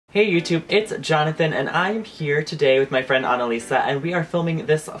Hey YouTube, it's Jonathan and I'm here today with my friend Anneliese and we are filming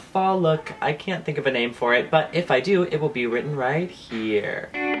this fall look. I can't think of a name for it, but if I do, it will be written right here.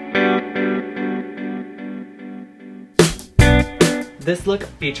 This look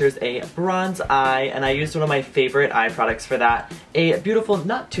features a bronze eye, and I used one of my favorite eye products for that. A beautiful,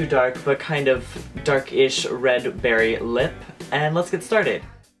 not too dark, but kind of dark-ish red berry lip. And let's get started.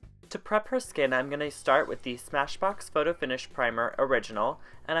 To prep her skin, I'm going to start with the Smashbox Photo Finish Primer Original,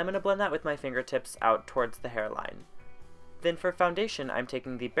 and I'm going to blend that with my fingertips out towards the hairline. Then for foundation, I'm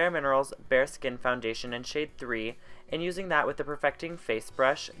taking the bareMinerals Bare Skin Foundation in shade 3, and using that with the Perfecting Face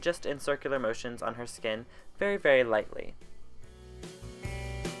brush, just in circular motions on her skin, very, very lightly.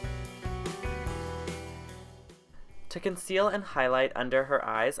 To conceal and highlight under her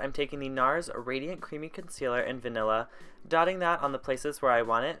eyes, I'm taking the NARS Radiant Creamy Concealer in Vanilla, dotting that on the places where I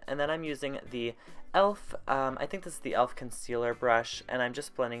want it, and then I'm using the e.l.f., I think this is the e.l.f. concealer brush, and I'm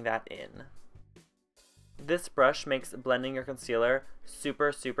just blending that in. This brush makes blending your concealer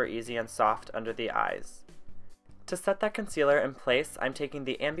super, super easy and soft under the eyes. To set that concealer in place, I'm taking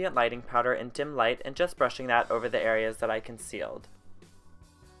the Ambient Lighting Powder in Dim Light and just brushing that over the areas that I concealed.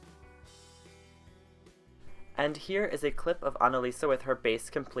 And here is a clip of Anneliese with her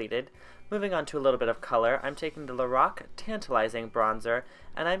base completed. Moving on to a little bit of color, I'm taking the Lorac Tantalizing Bronzer,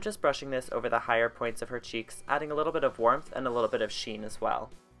 and I'm just brushing this over the higher points of her cheeks, adding a little bit of warmth and a little bit of sheen as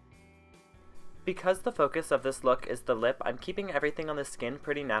well. Because the focus of this look is the lip, I'm keeping everything on the skin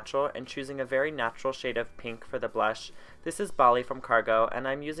pretty natural and choosing a very natural shade of pink for the blush. This is Bali from Cargo, and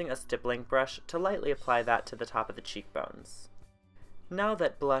I'm using a stippling brush to lightly apply that to the top of the cheekbones. Now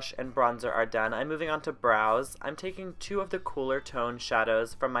that blush and bronzer are done, I'm moving on to brows. I'm taking two of the cooler tone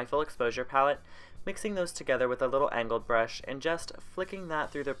shadows from my Full Exposure palette, mixing those together with a little angled brush and just flicking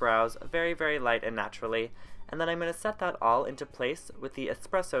that through the brows very, very light and naturally. And then I'm going to set that all into place with the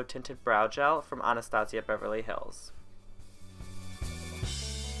Espresso Tinted Brow Gel from Anastasia Beverly Hills.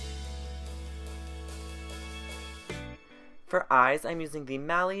 For eyes, I'm using the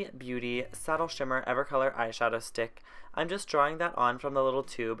Mally Beauty Subtle Shimmer Evercolor eyeshadow stick. I'm just drawing that on from the little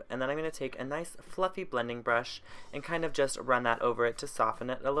tube, and then I'm going to take a nice fluffy blending brush and kind of just run that over it to soften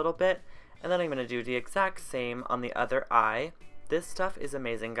it a little bit. And then I'm going to do the exact same on the other eye. This stuff is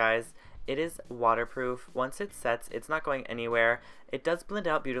amazing, guys. It is waterproof. Once it sets, it's not going anywhere. It does blend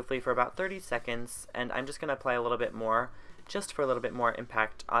out beautifully for about 30 seconds, and I'm just going to apply a little bit more, just for a little bit more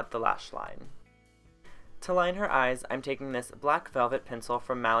impact at the lash line. To line her eyes, I'm taking this Black Velvet pencil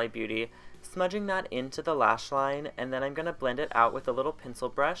from Mally Beauty, smudging that into the lash line, and then I'm going to blend it out with a little pencil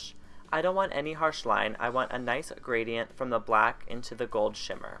brush. I don't want any harsh line, I want a nice gradient from the black into the gold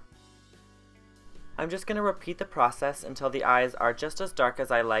shimmer. I'm just going to repeat the process until the eyes are just as dark as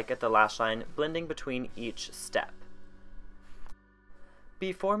I like at the lash line, blending between each step.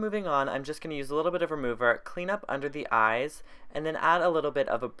 Before moving on, I'm just going to use a little bit of remover, clean up under the eyes, and then add a little bit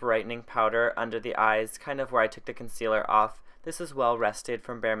of a brightening powder under the eyes, kind of where I took the concealer off. This is Well-Rested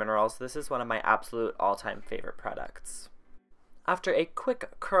from bareMinerals. This is one of my absolute all-time favorite products. After a quick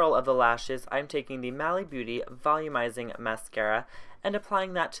curl of the lashes, I'm taking the Mally Beauty Volumizing Mascara and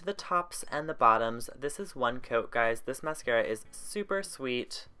applying that to the tops and the bottoms. This is one coat, guys. This mascara is super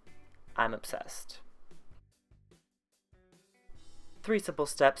sweet. I'm obsessed. 3 simple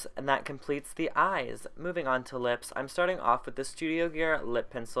steps, and that completes the eyes. Moving on to lips, I'm starting off with the Studio Gear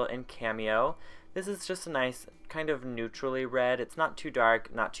lip pencil in Cameo. This is just a nice kind of neutrally red. It's not too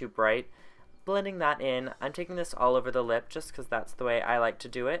dark, not too bright. Blending that in, I'm taking this all over the lip just because that's the way I like to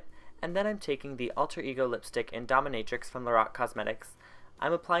do it. And then I'm taking the Alter Ego lipstick in Dominatrix from Lorac Cosmetics.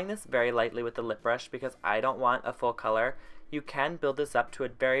 I'm applying this very lightly with the lip brush because I don't want a full color. You can build this up to a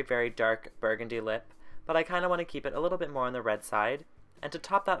very, very dark burgundy lip, but I kind of want to keep it a little bit more on the red side. And to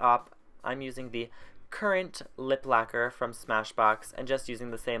top that off, I'm using the Currant lip lacquer from Smashbox and just using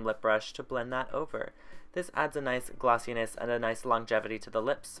the same lip brush to blend that over. This adds a nice glossiness and a nice longevity to the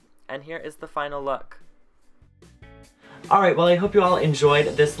lips. And here is the final look. Alright, well I hope you all enjoyed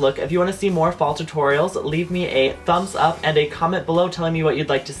this look. If you want to see more fall tutorials, leave me a thumbs up and a comment below telling me what you'd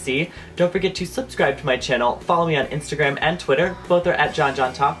like to see. Don't forget to subscribe to my channel, follow me on Instagram and Twitter, both are at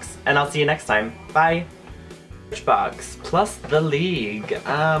JonJonTalks, and I'll see you next time. Bye! Smashbox plus the league.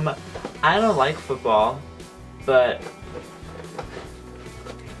 I don't like football, but